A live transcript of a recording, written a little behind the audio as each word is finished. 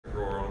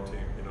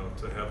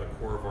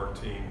core of our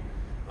team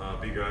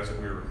be guys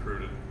that we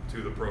recruited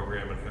to the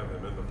program and have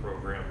them in the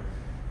program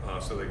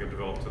so they can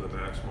develop to the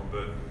maximum.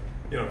 But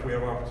if we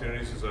have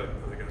opportunities, as I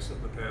think I said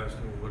in the past,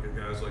 when we look at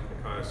guys like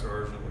Mekhi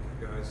Sargent,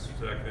 look at guys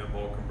Zach Van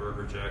Valkenburg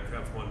or Jack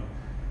Heflin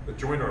that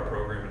joined our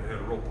program and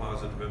had real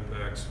positive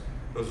impacts,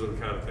 those are the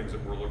kind of things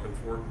that we're looking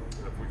for.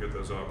 And if we get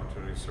those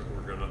opportunities, certainly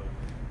we're going to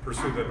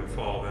pursue them and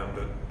follow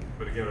them.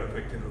 But again, I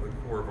think the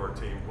core of our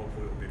team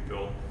hopefully will be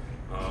built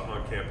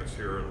on campus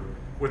here, and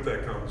with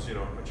that comes a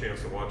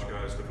chance to watch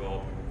guys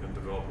develop and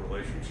develop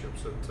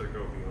relationships that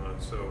go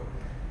beyond. So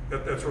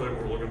that's really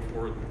what we're looking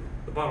for.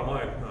 The bottom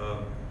line,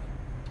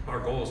 our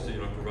goal is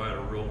to provide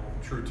a real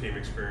true team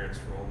experience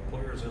for all the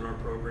players in our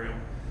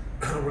program,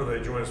 whether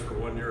they join us for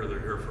 1 year or they're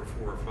here for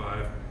 4 or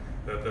 5.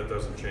 That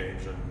doesn't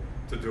change, and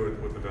to do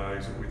it with the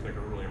values that we think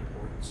are really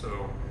important.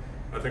 So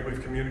I think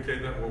we've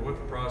communicated that well with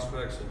the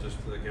prospects, and just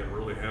again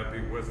really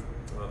happy with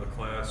the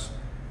class.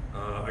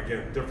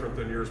 Again, different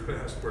than years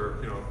past, where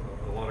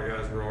a lot of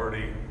guys were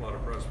already, a lot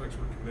of prospects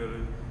were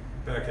committed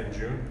back in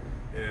June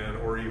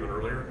or even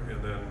earlier,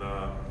 and then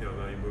now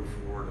you move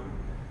forward and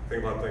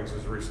think about things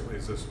as recently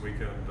as this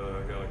weekend.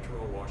 A guy like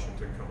Terrell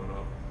Washington coming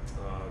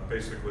up,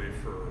 basically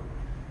for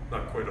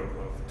not quite a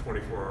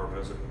 24-hour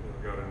visit.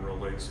 Got in real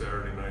late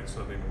Saturday night,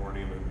 Sunday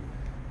morning,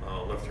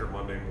 and left here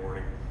Monday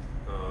morning.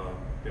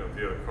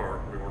 Via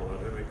car. We weren't allowed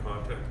to have any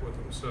contact with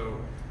him. So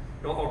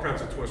all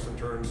kinds of twists and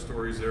turns,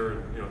 stories there,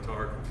 and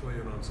Tar can fill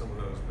you in on some of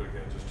those. But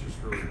again, just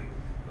really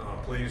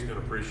pleased and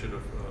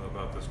appreciative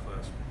about this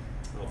class.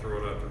 I'll throw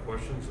it out for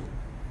questions and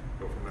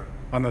go from there.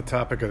 On the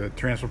topic of the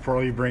transfer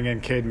portal, you bring in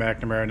Cade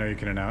McNamara. I know you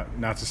can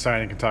announce the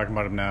signing. You can talk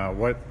about him now.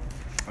 What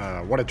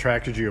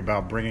attracted you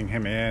about bringing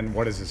him in?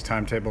 What is his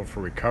timetable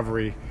for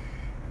recovery?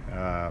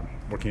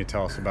 What can you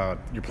tell us about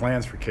your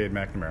plans for Cade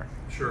McNamara?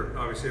 Sure.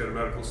 Obviously, had a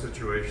medical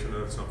situation.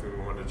 That's something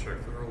we wanted to check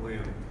thoroughly,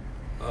 and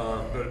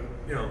but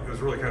it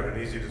was really kind of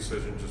an easy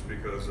decision just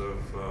because of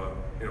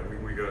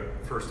we got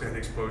first-hand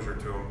exposure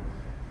to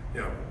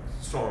him.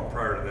 Saw him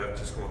prior to that,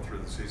 just going through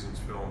the season's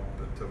film,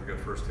 but we got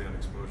first-hand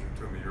exposure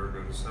to him a year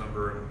ago,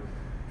 December, and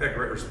had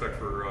great respect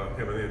for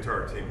him and the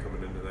entire team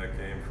coming into that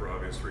game for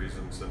obvious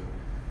reasons, and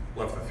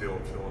left the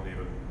field feeling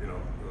even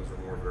those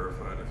are more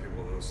verified, if you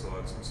will, those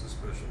thoughts and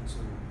suspicions.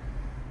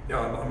 And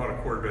I'm not a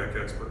quarterback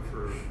expert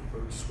for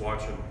just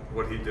watching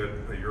what he did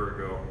a year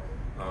ago.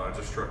 It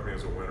just struck me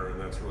as a winner, and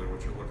that's really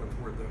what you're looking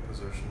for at that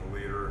position, a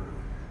leader and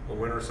a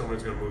winner.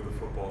 Somebody's going to move the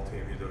football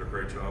team. He did a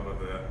great job of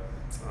that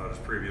at his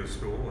previous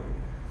school, and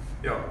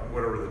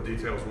whatever the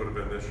details would have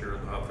been this year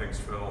and how things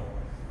fell,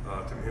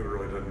 to me it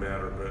really didn't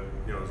matter. But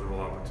it was a real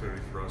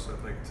opportunity for us, I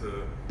think,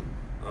 to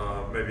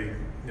maybe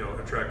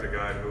attract a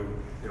guy who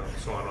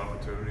saw an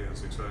opportunity and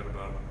is excited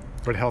about it.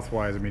 But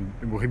health-wise, I mean,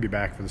 will he be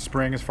back for the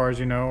spring, as far as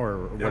you know,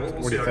 or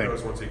we'll see how it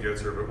goes once he gets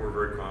here. But we're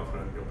very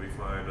confident he'll be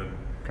fine. And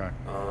okay.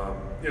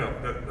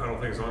 That I don't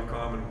think is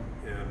uncommon,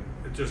 and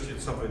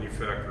it's something you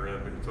factor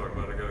in. But you talk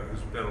about a guy who's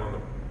been on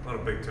a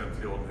Big Ten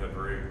field and had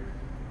very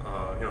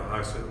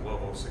high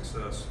level of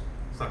success.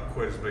 It's not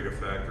quite as big a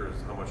factor as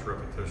how much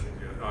repetition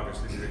you get.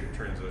 Obviously, you make a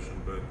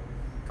transition, but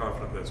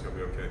confident that's going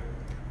to be okay.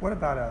 What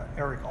about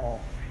Eric All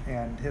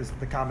and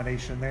the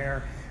combination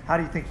there? How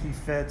do you think he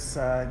fits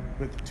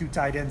with 2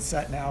 tight ends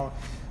set now?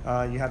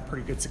 You had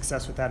pretty good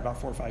success with that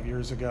about 4 or 5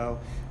 years ago.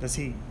 Does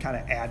he kind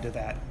of add to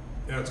that?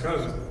 Yeah, it's kind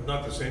of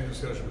not the same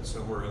discussion, but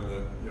somewhere in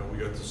that we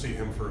got to see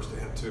him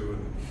firsthand too,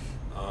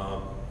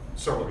 and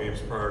several games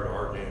prior to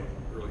our game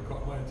really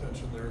caught my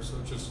attention there. So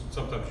just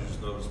sometimes you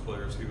just notice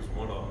players. He was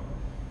one of them,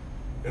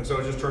 and so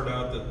it just turned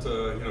out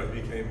that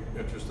he became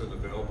interested and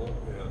available,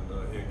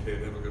 and he and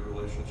Cade have a good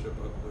relationship,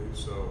 I believe.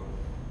 So.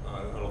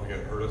 I don't think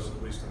it hurt us,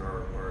 at least in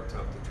our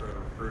attempt to try to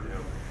recruit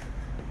him.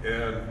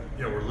 And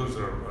we're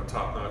losing a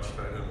top-notch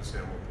tight end,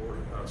 Sam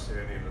Laporte,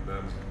 outstanding. And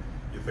then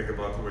you think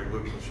about the way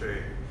Luke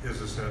Lachey is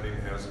ascending,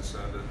 has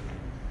ascended.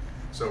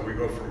 So we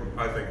go from,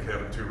 I think,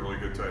 having 2 really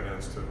good tight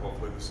ends to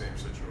hopefully the same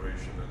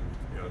situation,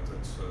 and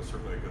that's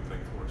certainly a good thing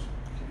for us.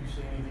 Can you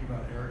say anything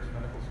about Eric's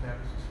medical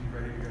status? Is he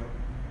ready to go?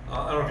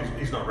 I don't know if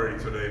he's not ready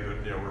today, but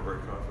we're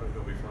very confident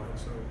he'll be fine.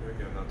 So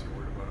again, not too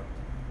worried about it.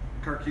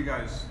 Kirk, you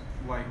guys,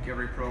 like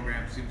every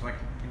program, seems like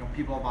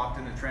people have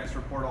opted in the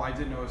transfer portal. I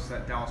did notice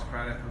that Dallas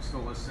Craddock was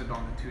still listed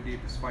on the 2 deep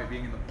despite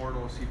being in the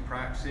portal. Is he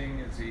practicing?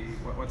 Is he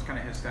what's kind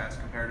of his stats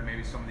compared to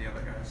maybe some of the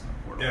other guys in the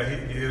portal?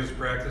 Yeah, he is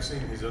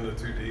practicing. He's in the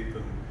 2 deep,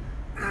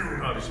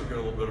 and obviously got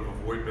a little bit of a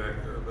void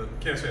back there. But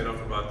can't say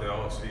enough about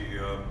Dallas.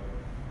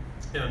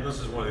 And this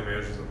is one of the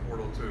advantages of the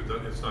portal too.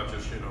 It's not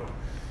just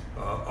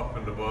up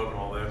and above and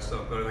all that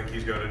stuff. But I think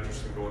he's got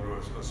interest in going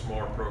to a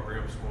smaller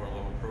program, smaller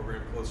level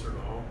program, closer to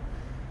home.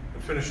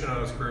 And finishing out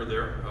his career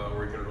there,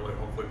 where he can really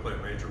hopefully play a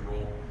major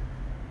role.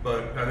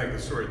 But I think the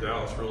story of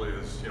Dallas really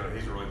is,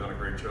 he's really done a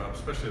great job,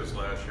 especially this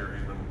last year.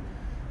 He's been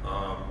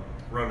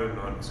running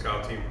on the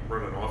scout team,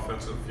 running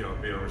offensive,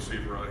 being a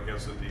receiver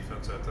against the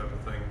defense, that type of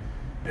thing.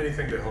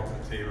 Anything to help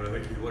the team. And I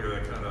think you look at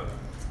that kind of,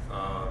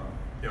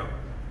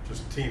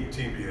 just team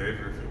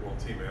behavior, if you will,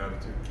 team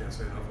attitude. Can't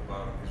say enough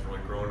about him. He's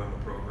really grown in the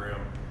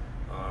program.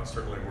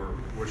 certainly we're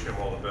wishing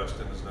him all the best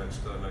in his next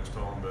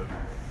home, but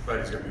glad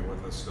he's going to be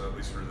with us at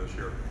least through this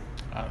year.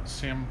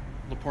 Sam,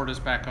 Laporta's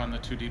back on the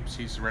two deeps.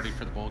 He's ready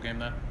for the bowl game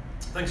then?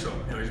 I think so.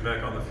 He's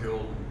back on the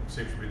field and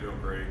seems to be doing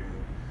great.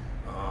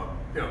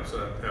 And,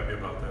 so happy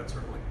about that,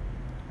 certainly.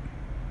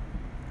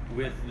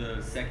 With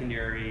the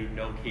secondary,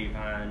 no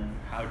Kayvon,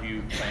 how do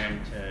you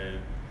plan to?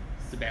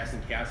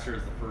 Sebastian Castor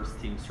is the first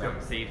team strong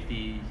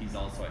safety. He's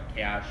also at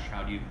Cash.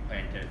 How do you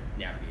plan to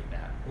navigate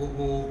that?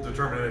 We'll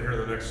determine that here in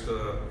the next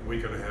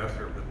week and a half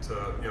here. But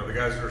the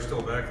guys that are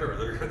still back there,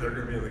 they're going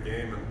to be in the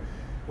game, and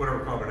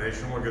whatever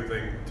combination. One good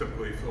thing,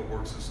 typically Phil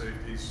works the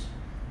safeties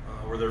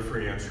where they're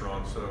free and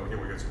strong, so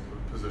we get some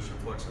position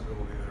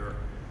flexibility there.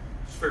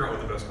 Just figure out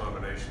what the best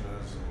combination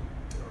is, and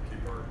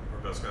keep our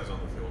best guys on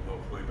the field,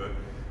 hopefully. But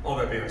all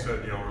that being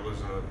said, we're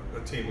losing a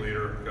team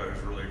leader, a guy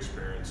who's really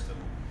experienced, and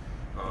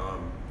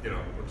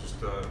we'll just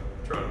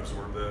try to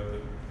absorb that.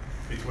 But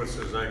if he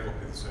twisted his ankle,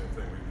 it'd be the same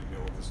thing. We'd be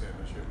dealing with the same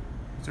issue.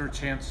 Is there a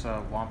chance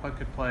Wampa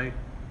could play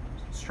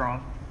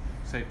strong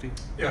safety?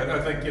 Yeah, I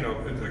think,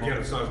 again,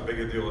 it's not as big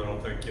a deal. I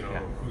don't think,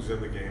 who's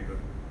in the game, but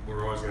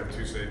we're always going to have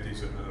two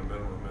safeties and a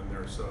minimum in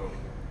there. So,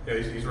 yeah,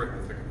 he's right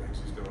in the thick of things.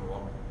 He's doing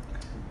well.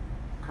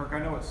 Kirk, I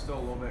know it's still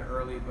a little bit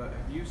early, but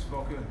have you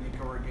spoken with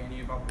Nico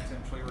Regani about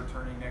potentially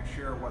returning next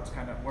year? What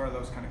are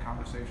those kind of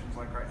conversations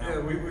like right now? Yeah,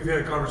 we've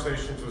had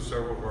conversations with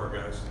several of our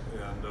guys,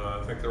 and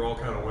I think they're all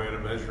kind of weighing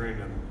and measuring,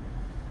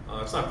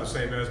 and it's not the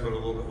same as, but a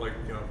little bit like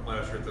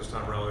last year at this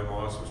time, Riley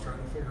Moss was trying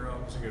to figure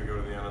out was he going to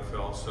go to the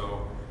NFL.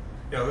 So,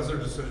 yeah, those are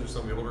decisions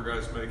some of the older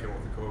guys make, and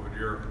with the COVID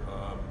year,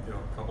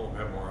 a couple of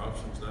them have more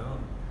options now.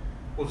 And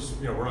we'll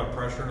just, we're not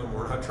pressuring them.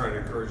 We're not trying to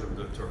encourage them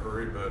to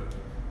hurry, but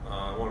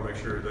I want to make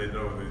sure they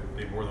know they'd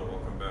be more than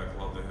welcome back.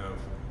 Love to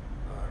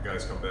have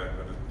guys come back,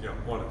 but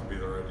want it to be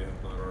their idea,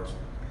 not ours.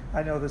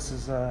 I know this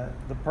is the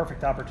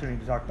perfect opportunity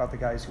to talk about the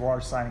guys who are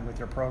signing with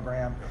your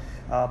program,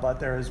 but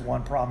there is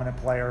one prominent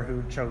player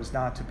who chose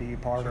not to be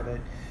part of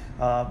it.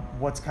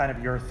 What's kind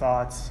of your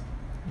thoughts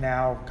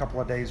now, a couple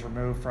of days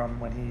removed from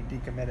when he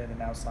decommitted and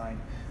now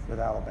signed with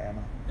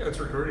Alabama? Yeah, it's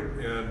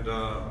recruiting, and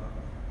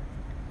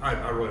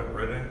I really haven't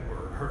read it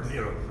or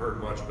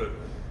heard much, but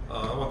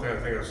one thing I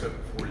think I've said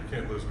before, you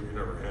can't lose what you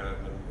never had,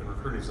 and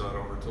recruiting's not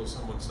over until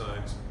someone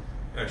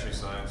actually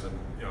signs, and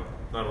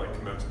not only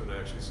commits but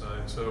actually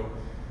signs. So,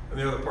 and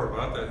the other part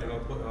about that,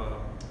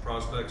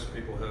 prospects,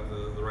 people have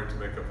the right to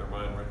make up their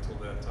mind right till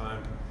that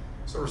time.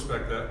 So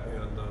respect that,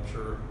 and I'm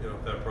sure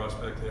if that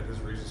prospect had his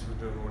reasons for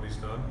doing what he's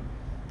done.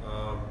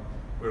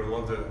 We would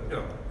love to,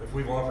 if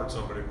we've offered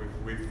somebody,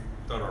 we've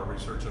done our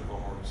research and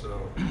homework,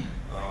 so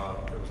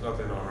there was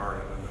nothing on our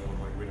end, and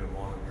like we didn't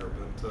want him here,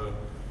 but.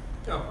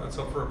 Yeah, it's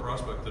up for a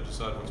prospect to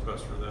decide what's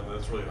best for them.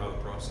 That's really how the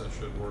process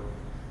should work.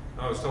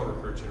 I always tell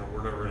recruits,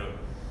 we're never going to,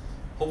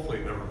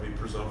 hopefully never be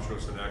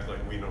presumptuous and act like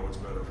we know what's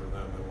better for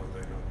them than what they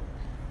know.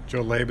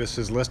 Joe Labus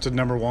is listed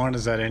number 1.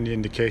 Is that any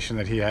indication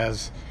that he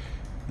has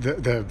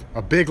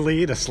a big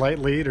lead, a slight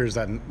lead, or does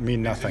that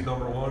mean nothing? He's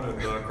number 1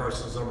 and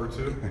Carson's number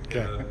 2. Okay.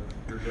 And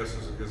your guess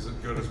is as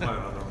good as mine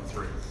on number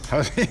 3.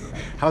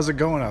 How's it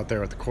going out there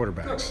with the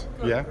quarterbacks?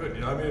 Good, yeah? Good.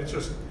 It's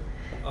just,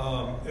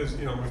 as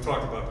we've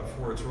talked about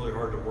before, it's really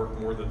hard to work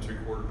more than 2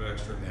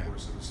 quarterbacks during the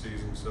course of the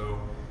season. So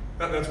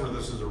that's where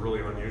this is a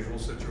really unusual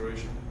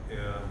situation.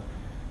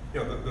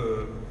 And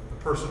the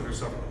person who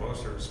suffered the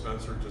most here is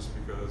Spencer, just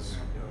because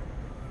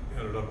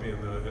ended up being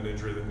an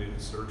injury that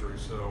needed surgery.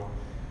 So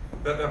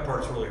that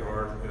part's really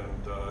hard,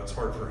 and it's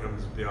hard for him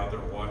to be out there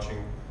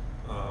watching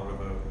with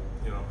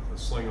a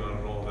sling on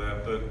and all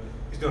that. But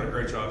he's done a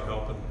great job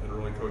helping and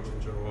really coaching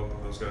Joe up,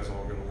 and those guys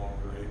all get along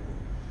great.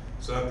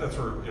 So that's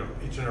where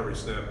each and every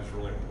snap is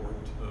really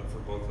important for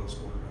both those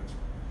quarterbacks.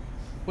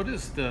 What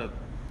is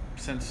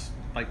since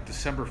like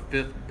December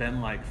 5th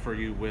been like for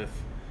you? With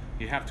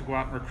you have to go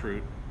out and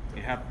recruit,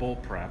 you have bowl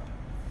prep,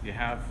 you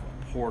have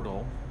a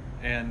portal,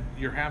 and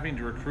you're having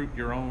to recruit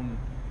your own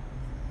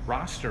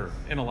roster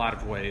in a lot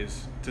of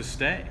ways to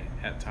stay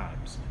at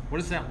times. What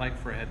is that like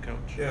for a head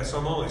coach? Yeah, so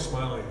I'm only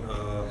smiling.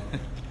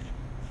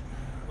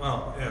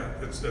 Well, yeah,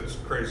 it's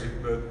crazy,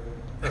 but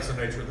that's the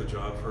nature of the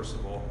job, first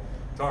of all.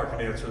 Tar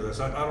can answer this.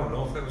 I don't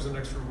know if that was an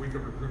extra week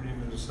of recruiting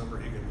in December.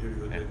 He can give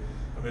you the date.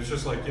 It's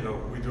just like, we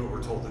do what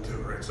we're told to do,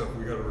 right? So if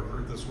we got to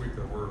recruit this week,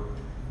 then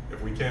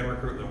if we can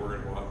recruit, then we're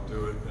going to go out and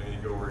do it, and you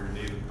go where you're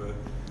needed. But,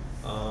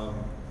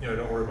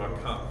 don't worry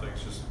about comp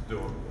things, just do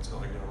them. It's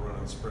not like,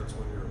 running sprints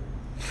when you're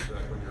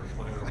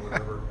playing or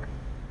whatever.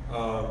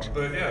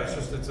 But yeah,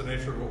 it's the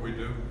nature of what we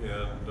do.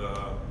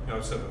 And,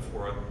 I've said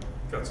before,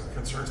 I've got some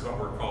concerns about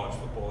where college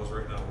football is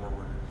right now, where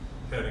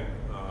we're heading,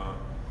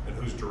 and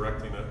who's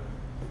directing it.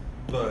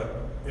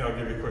 But, I'll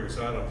give you a quick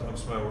aside. I'm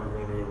smiling. We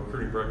were going to a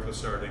recruiting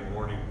breakfast Saturday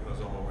morning. I was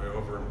on my way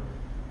over and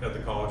had the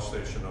College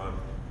Station on.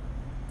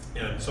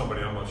 And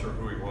somebody, I'm not sure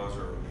who he was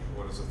or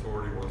what his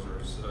authority was or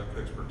his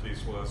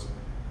expertise was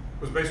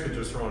basically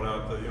just throwing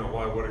out that,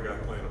 why would a guy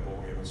playing a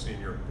bowl game, a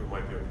senior who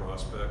might be a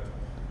prospect?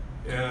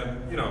 And,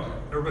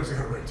 everybody's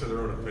got a right to their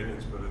own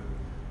opinions, but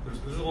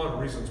there's a lot of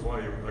reasons why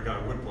a guy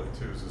would play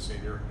too as a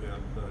senior,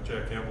 and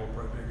Jack Campbell would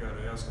probably be a guy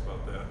to ask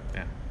about that.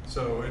 Yeah.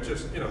 So it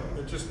just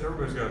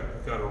everybody's got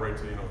a right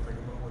to think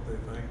about what they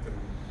think,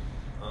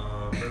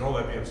 and all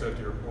that being said,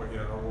 to your point,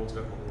 yeah, our world's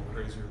gotten a little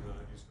crazier than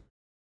it used to.